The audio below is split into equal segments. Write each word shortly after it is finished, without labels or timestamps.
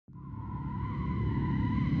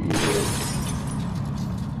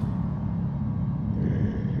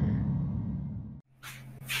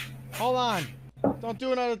Hold on. Don't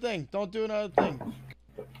do another thing. Don't do another thing.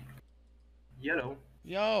 Yellow.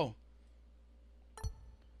 Yo.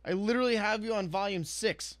 I literally have you on volume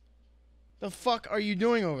 6. The fuck are you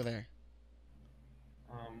doing over there?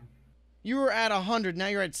 You were at 100, now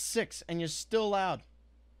you're at 6, and you're still loud.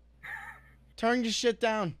 Turn your shit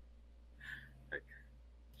down.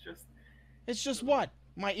 It's just what?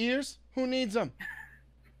 My ears? Who needs them?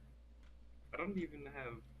 I don't even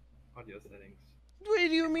have audio settings. What do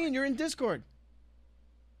you mean? You're in Discord.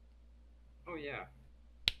 Oh yeah.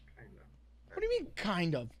 Kinda. What do you mean,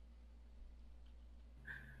 kind of?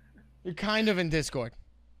 You're kind of in Discord.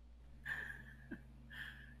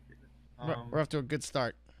 We're off to a good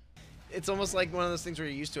start. It's almost like one of those things where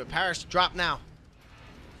you're used to it. Parrish, drop now.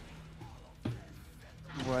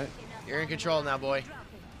 What? You're in control now, boy.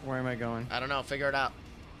 Where am I going? I don't know. Figure it out.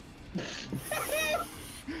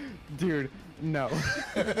 Dude, no.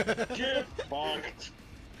 Get fucked.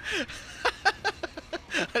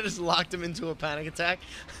 I just locked him into a panic attack.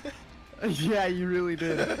 Yeah, you really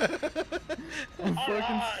did. I'm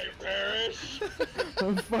Alright, Parrish.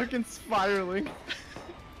 I'm fucking spiraling.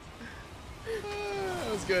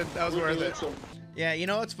 That was good. That was worth it. Yeah, you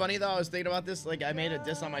know what's funny though? I was thinking about this. Like, I made a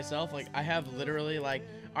diss on myself. Like, I have literally like,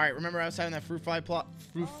 all right. Remember I was having that fruit fly plot,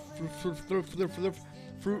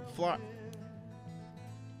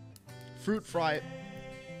 fruit fry.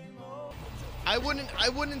 I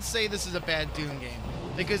wouldn't say this is a bad Doom game,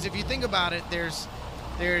 because if you think about it, I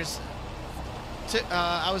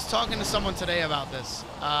was talking to someone today about this.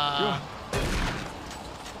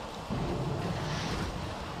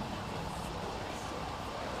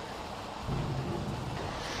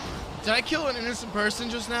 Did I kill an innocent person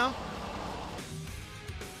just now?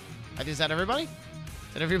 Is that everybody?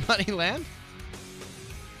 Did everybody land?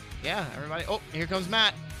 Yeah, everybody. Oh, here comes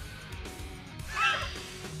Matt.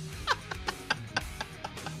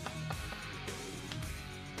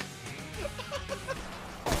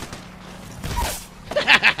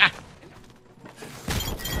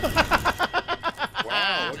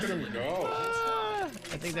 Wow, look at him go.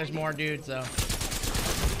 I think there's more dudes though.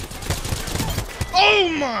 Oh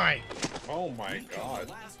my! Oh my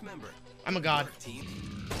god. I'm a god.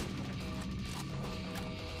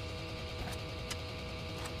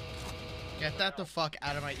 Get that the fuck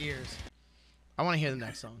out of my ears. I want to hear the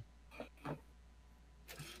next song.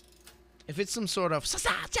 If it's some sort of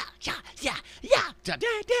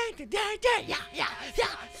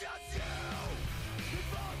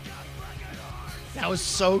that was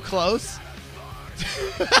so close.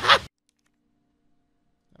 I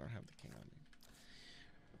don't have the king on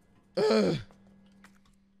me. Ugh.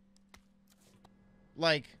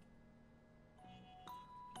 Like,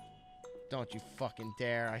 don't you fucking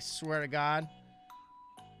dare. I swear to God.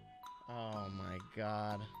 Oh my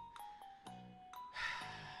God.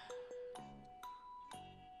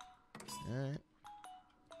 Alright.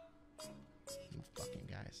 You fucking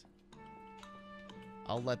guys.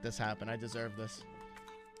 I'll let this happen. I deserve this.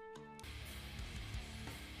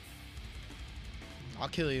 I'll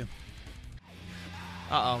kill you.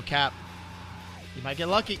 Uh-oh, Cap. You might get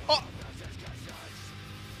lucky. Oh!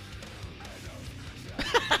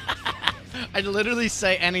 I'd literally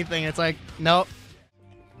say anything. It's like, nope.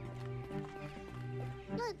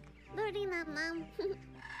 Look, Birdie Mom.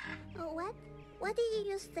 Oh, what? What did you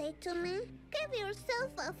just say to me? Give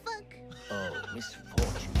yourself a fuck. Oh,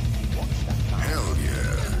 misfortune. Watch that. Hell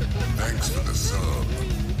yeah. Thanks for the sub.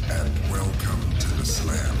 And welcome to the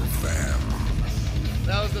Slam Fam.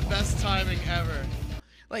 That was the best timing ever.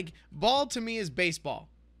 Like, ball to me is baseball.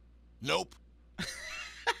 Nope.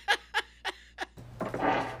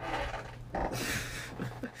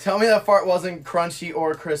 Tell me that fart wasn't crunchy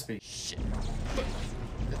or crispy. Shit.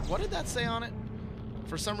 What did that say on it?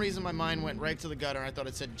 For some reason, my mind went right to the gutter. I thought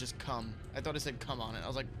it said just cum. I thought it said cum on it. I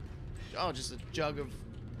was like, oh, just a jug of...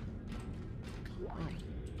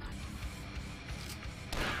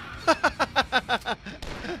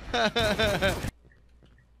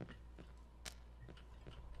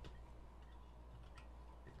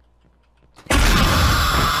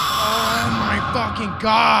 Oh my fucking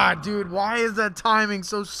God, dude. Why is that timing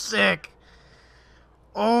so sick?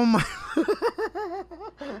 Oh my...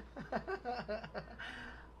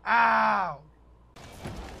 Ow!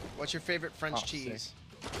 What's your favorite French cheese?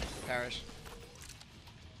 Parrish.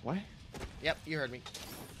 What? Yep, you heard me.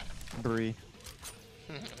 Brie.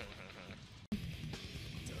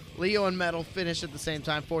 Leo and Metal finish at the same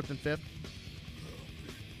time, 4th and 5th.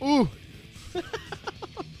 Ooh! No.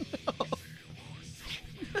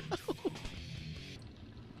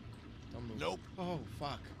 Don't move. Nope. Oh,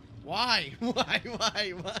 fuck. Why? Why?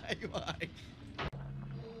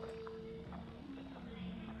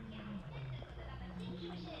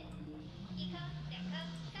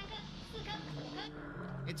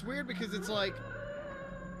 weird because it's like,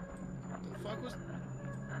 the fuck was?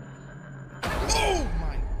 Oh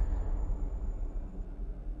my!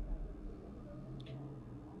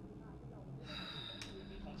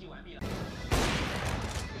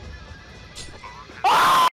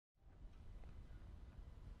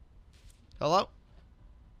 Hello?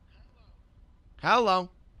 Hello?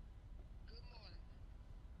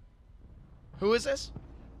 Who is this?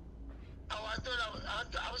 Oh, I thought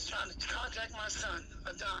I was trying to contact my son,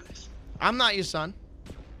 Adonis. I'm not your son.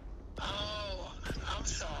 Oh, I'm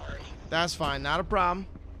sorry. That's fine, not a problem.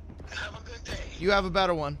 Have a good day. You have a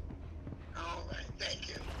better one. All right, thank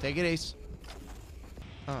you. Take it easy.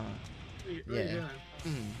 What are you Yeah. doing?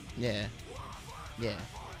 Yeah. Yeah.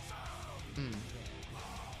 I'm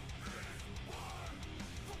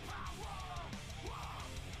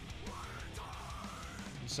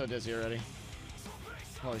so dizzy already.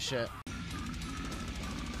 Holy shit.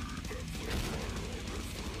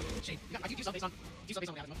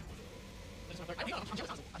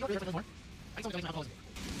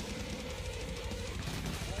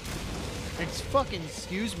 It's fucking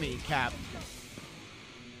excuse me, Cap.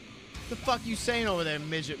 The fuck you saying over there,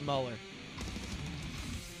 midget Muller?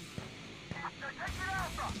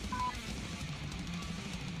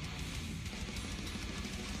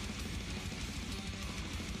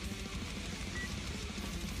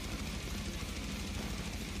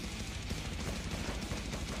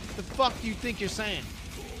 The fuck do you think you're saying?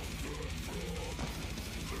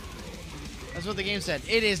 That's what the game said.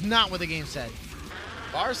 It is not what the game said.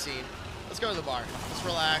 Bar scene? Let's go to the bar. Let's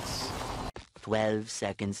relax. 12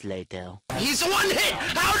 seconds later. He's one hit!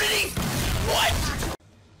 How did he? What?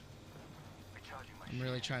 I'm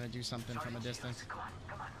really trying to do something from a distance.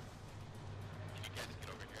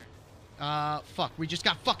 Fuck. We just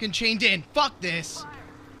got fucking chained in. Fuck this.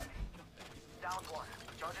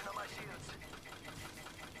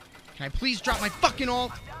 Can I please drop my fucking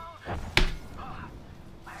ult?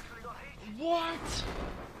 What?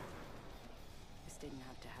 This didn't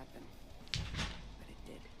have to happen, but it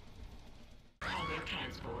did.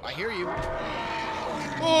 I hear you.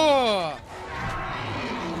 Oh!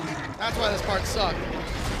 That's why this part sucked.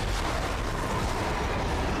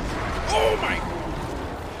 Oh my!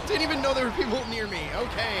 Didn't even know there were people near me.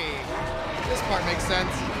 Okay. This part makes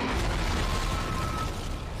sense.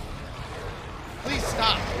 Please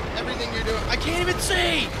stop everything you're doing. I can't even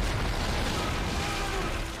see!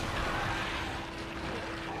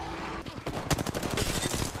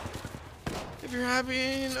 If you're happy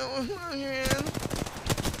and you know what's on your hand.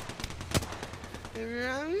 If you're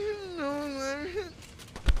happy, you know what's on your hand.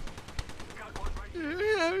 If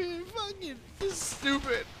you're happy, fucking this is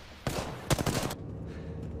stupid.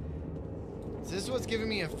 This is what's giving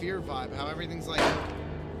me a fear vibe, how everything's like.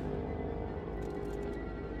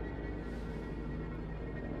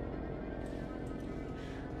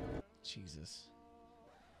 Jesus.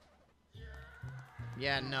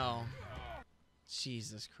 Yeah, no.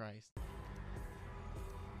 Jesus Christ.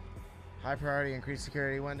 High priority, increased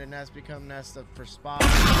security. When did nest become nest up for spot?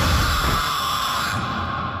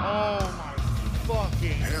 Oh my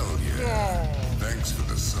fucking Hell yeah. Thanks for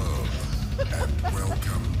the sub. And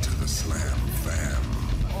welcome to the Slam Fam.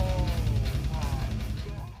 Oh my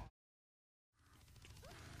God.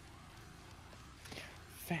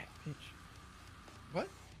 Fat bitch. What?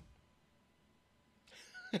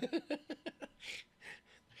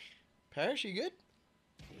 Parrish, you good?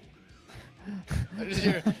 I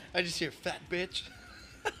just hear fat bitch.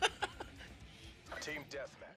 Team deathmatch.